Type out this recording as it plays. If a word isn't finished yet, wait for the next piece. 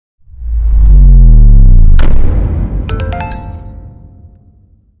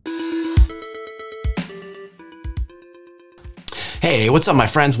Hey, what's up my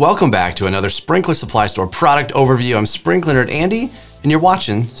friends? Welcome back to another Sprinkler Supply Store product overview. I'm Sprinkler Nerd Andy, and you're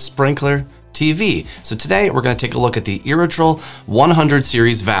watching Sprinkler TV. So today we're gonna take a look at the Irritrol 100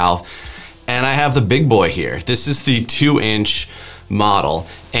 series valve, and I have the big boy here. This is the 2-inch model.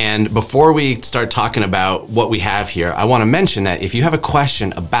 And before we start talking about what we have here, I wanna mention that if you have a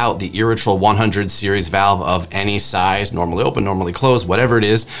question about the Irritrol 100 series valve of any size, normally open, normally closed, whatever it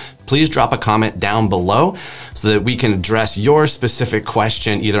is, please drop a comment down below so that we can address your specific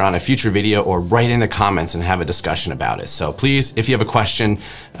question either on a future video or right in the comments and have a discussion about it. So please, if you have a question,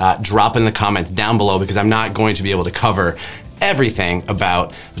 drop in the comments down below because I'm not going to be able to cover everything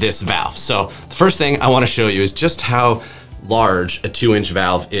about this valve. So the first thing I wanna show you is just how large a 2-inch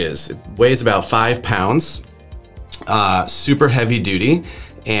valve is. It weighs about 5 pounds, super heavy duty.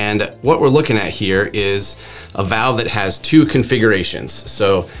 And what we're looking at here is a valve that has 2 configurations.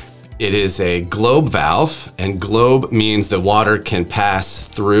 So it is a globe valve, and globe means the water can pass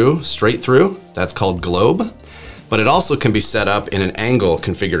through, straight through. That's called globe. But it also can be set up in an angle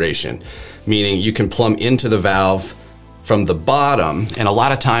configuration, meaning you can plumb into the valve from the bottom. And a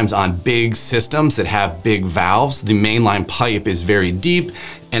lot of times on big systems that have big valves, the mainline pipe is very deep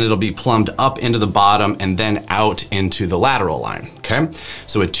and it'll be plumbed up into the bottom and then out into the lateral line, okay?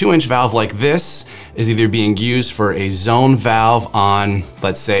 So a 2-inch valve like this is either being used for a zone valve on,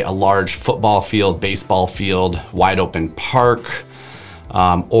 let's say, a large football field, baseball field, wide open park,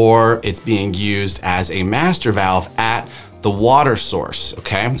 or it's being used as a master valve at the water source,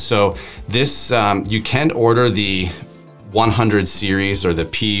 okay? So this, you can order the 100 series or the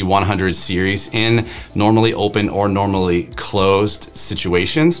P100 series in normally open or normally closed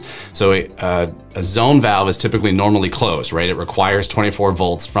situations. So a zone valve is typically normally closed, right? It requires 24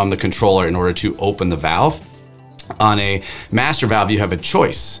 volts from the controller in order to open the valve. On a master valve, you have a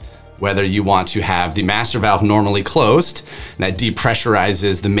choice whether you want to have the master valve normally closed, and that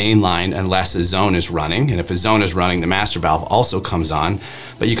depressurizes the main line unless a zone is running. And if a zone is running, the master valve also comes on.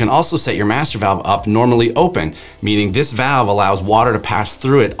 But you can also set your master valve up normally open, meaning this valve allows water to pass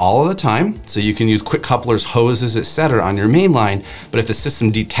through it all of the time. So you can use quick couplers, hoses, etc. on your main line. But if the system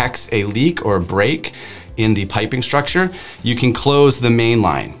detects a leak or a break in the piping structure, you can close the main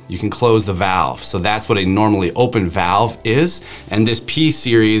line. You can close the valve. So that's what a normally open valve is. And this P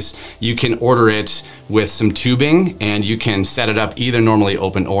series, you can order it with some tubing and you can set it up either normally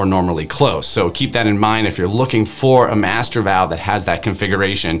open or normally closed. So keep that in mind if you're looking for a master valve that has that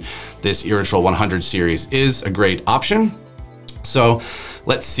configuration. This Irritrol 100 series is a great option. So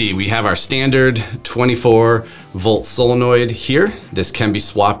let's see, we have our standard 24 volt solenoid here. This can be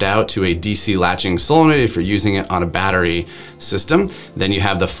swapped out to a DC latching solenoid if you're using it on a battery system. Then you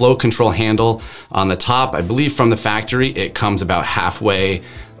have the flow control handle on the top. I believe from the factory, it comes about halfway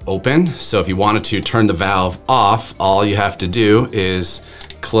open. So if you wanted to turn the valve off, all you have to do is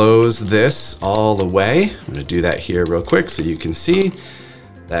close this all the way. I'm gonna do that here real quick so you can see.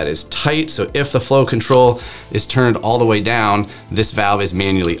 That is tight, so if the flow control is turned all the way down, this valve is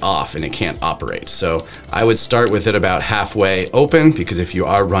manually off and it can't operate. So I would start with it about halfway open because if you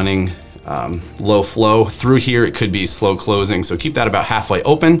are running low flow through here, it could be slow closing. So keep that about halfway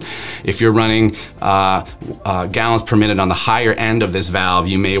open. If you're running gallons per minute on the higher end of this valve,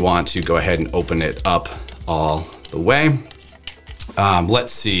 you may want to go ahead and open it up all the way.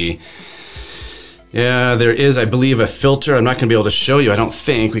 Let's see. Yeah, there is, I believe, a filter. I'm not gonna be able to show you, I don't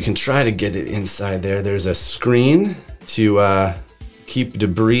think. We can try to get it inside there. There's a screen to keep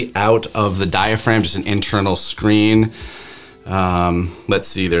debris out of the diaphragm, just an internal screen. Let's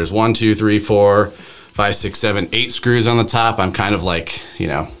see, there's 1, 2, 3, 4, 5, 6, 7, 8 screws on the top. I'm kind of like, you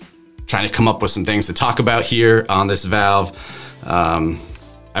know, trying to come up with some things to talk about here on this valve.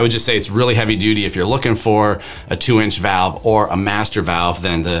 I would just say it's really heavy duty. If you're looking for a 2-inch valve or a master valve,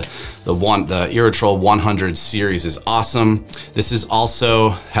 then the Irritrol 100 series is awesome. This is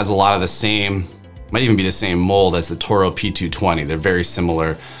also has a lot of the same, might even be the same mold as the Toro P220. They're very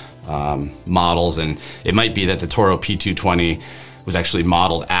similar models, and it might be that the Toro P220 was actually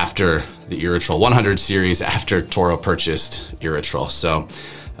modeled after the Irritrol 100 series after Toro purchased Irritrol. So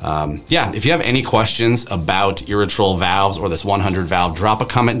yeah, if you have any questions about Irritrol valves or this 100 valve, drop a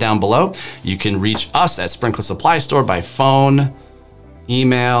comment down below. You can reach us at Sprinkler Supply Store by phone,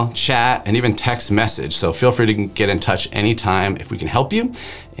 email, chat, and even text message. So feel free to get in touch anytime if we can help you.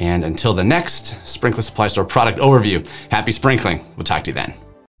 And until the next Sprinkler Supply Store product overview, happy sprinkling. We'll talk to you then.